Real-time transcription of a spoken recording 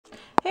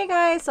Hey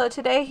guys, so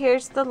today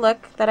here's the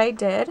look that I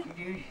did.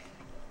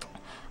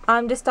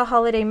 Just a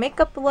holiday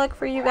makeup look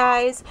for you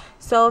guys.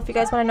 So if you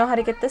guys want to know how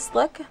to get this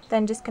look,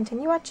 then just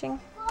continue watching.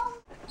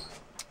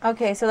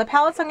 Okay, so the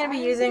palettes I'm going to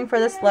be using for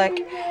this look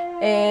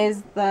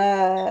is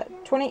the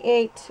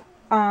 28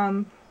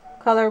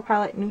 color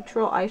palette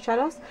neutral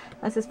eyeshadows.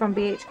 This is from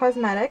BH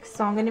Cosmetics.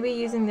 So I'm going to be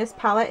using this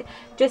palette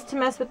just to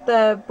mess with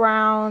the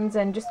browns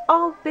and just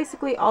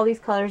basically all these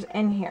colors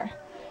in here.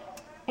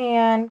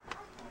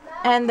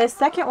 And the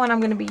second one I'm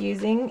going to be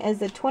using is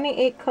the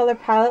 28 color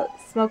palette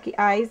Smoky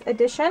Eyes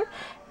edition.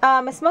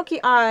 A smoky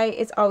eye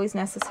is always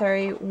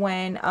necessary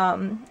when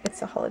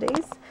it's the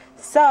holidays.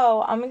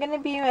 So I'm going to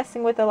be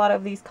messing with a lot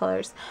of these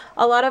colors.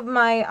 A lot of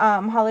my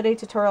holiday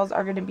tutorials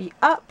are going to be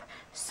up,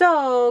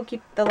 so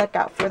keep the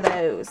lookout for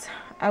those.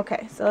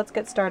 Okay, so let's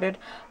get started.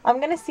 I'm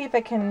going to see if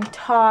I can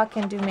talk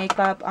and do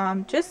makeup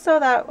just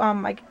so that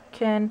I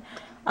can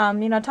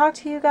you know, talk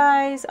to you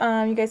guys.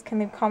 You guys can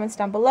leave comments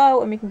down below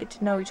and we can get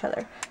to know each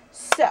other.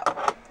 So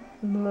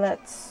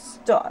let's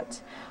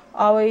start.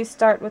 Always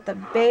start with the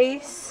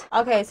base.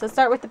 Okay, so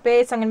start with the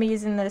base. I'm going to be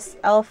using this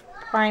e.l.f.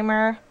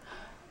 primer.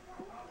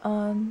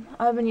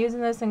 I've been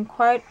using this in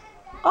quite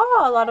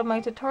a lot of my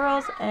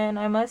tutorials, and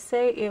I must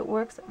say it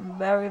works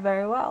very,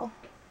 very well.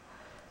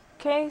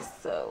 Okay,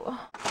 so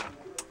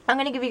I'm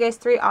going to give you guys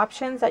 3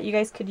 options that you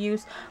guys could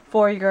use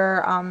for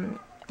your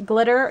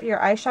glitter, your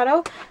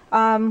eyeshadow.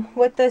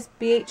 With this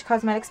BH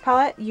Cosmetics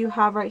palette, you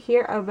have right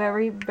here a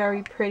very,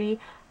 very pretty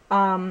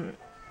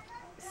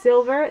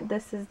silver.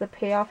 This is the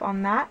payoff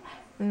on that,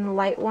 and the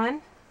light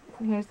one.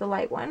 And here's the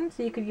light one.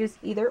 So you could use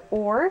either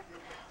or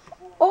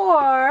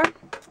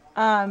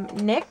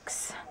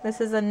NYX.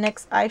 This is a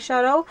NYX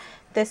eyeshadow.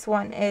 This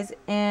one is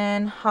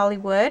in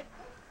Hollywood.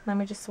 Let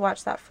me just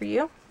swatch that for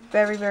you.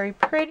 Very, very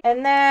pretty.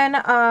 And then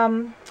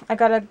I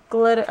got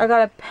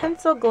a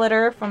pencil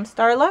glitter from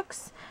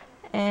Starlux,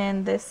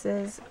 and this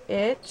is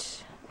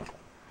it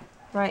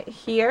right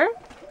here.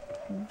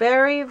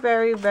 Very,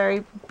 very,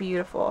 very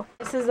beautiful.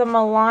 This is a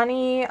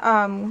Milani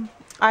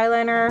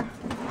eyeliner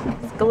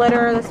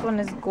glitter. This one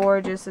is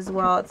gorgeous as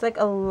well. It's like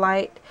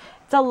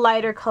it's a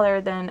lighter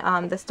color than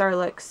the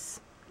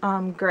Starlux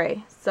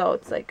gray. So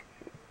it's like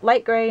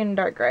light gray and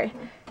dark gray.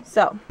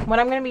 So what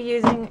I'm going to be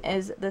using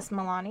is this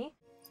Milani.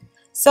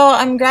 So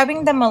I'm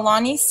grabbing the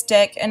Milani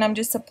stick and I'm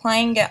just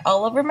applying it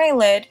all over my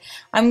lid.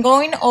 I'm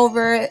going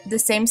over the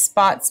same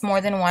spots more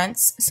than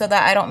once so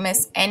that I don't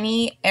miss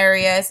any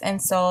areas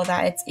and so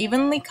that it's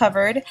evenly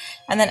covered.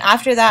 And then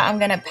after that, I'm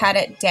going to pat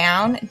it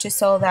down just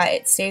so that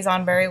it stays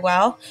on very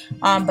well.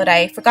 But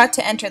I forgot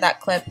to enter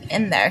that clip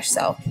in there,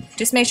 so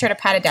just make sure to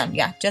pat it down.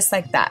 Yeah, just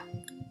like that.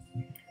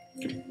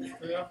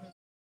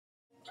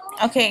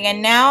 Okay,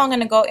 and now I'm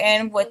going to go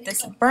in with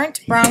this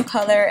burnt brown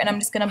color and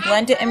I'm just going to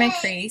blend it in my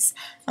crease.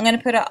 I'm going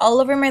to put it all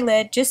over my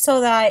lid just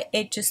so that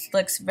it just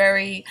looks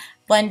very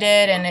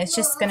blended and it's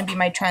just going to be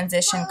my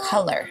transition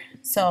color.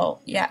 So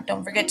yeah,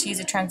 don't forget to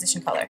use a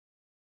transition color.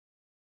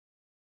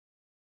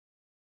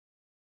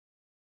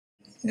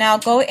 Now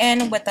go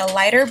in with a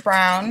lighter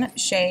brown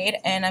shade,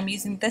 and I'm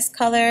using this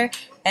color,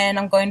 and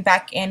I'm going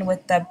back in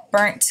with the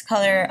burnt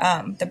color,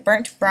 the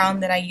burnt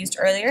brown that I used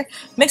earlier,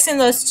 mixing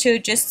those two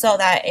just so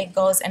that it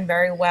goes in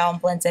very well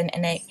and blends in,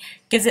 and it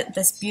gives it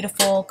this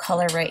beautiful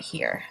color right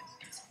here.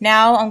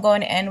 Now I'm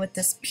going in with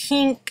this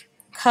pink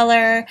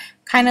color,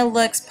 kind of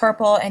looks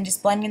purple, and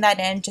just blending that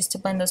in just to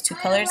blend those two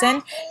colors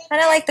in, and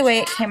I like the way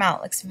it came out.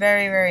 It looks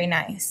very, very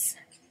nice.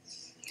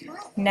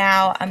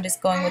 Now I'm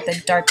just going with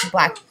the dark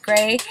black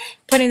gray,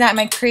 putting that in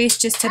my crease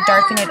just to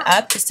darken it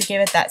up, just to give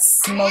it that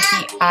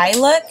smoky eye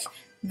look.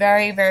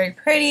 Very, very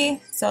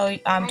pretty. So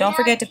don't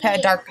forget to put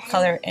a darker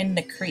color in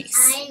the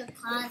crease.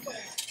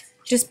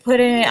 Just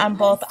putting it on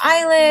both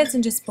eyelids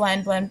and just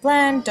blend, blend,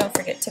 blend. Don't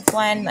forget to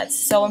blend. That's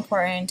so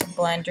important to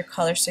blend your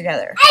colors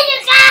together.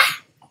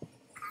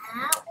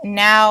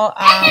 Now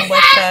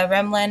with the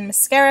Revlon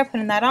mascara,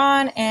 putting that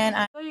on,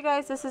 and so you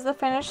guys, this is the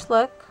finished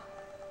look.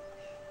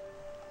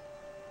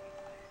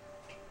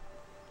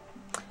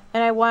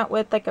 And I went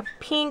with like a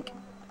pink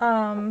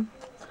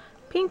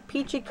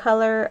peachy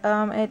color.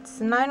 It's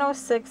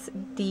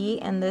 906D,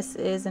 and this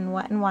is in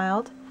Wet n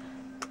Wild.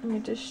 Let me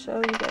just show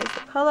you guys the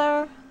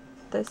color.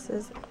 This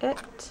is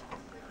it.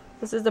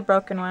 This is the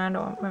broken one.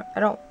 I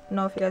don't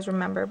know if you guys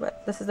remember,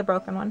 but this is the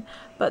broken one.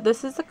 But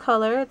this is the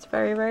color. It's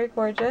very, very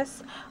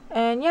gorgeous.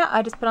 And yeah,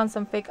 I just put on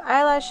some fake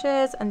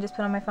eyelashes and just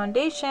put on my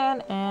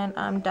foundation, and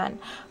I'm done.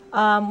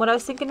 What I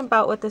was thinking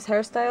about with this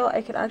hairstyle,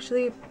 I could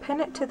actually pin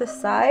it to the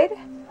side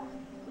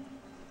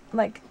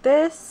like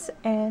this,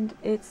 and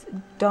it's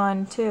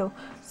done too.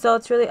 So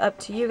it's really up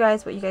to you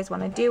guys what you guys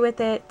want to do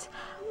with it.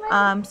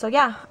 So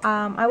yeah,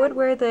 I would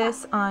wear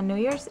this on New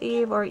Year's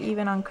Eve or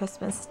even on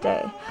Christmas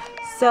Day.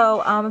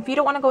 So if you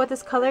don't want to go with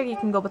this color, you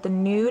can go with a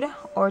nude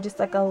or just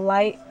like a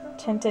light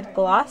tinted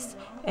gloss,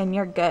 and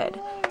you're good.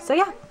 So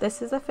yeah,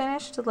 this is a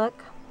finished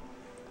look.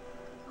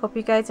 Hope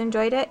you guys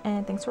enjoyed it,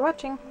 and thanks for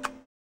watching.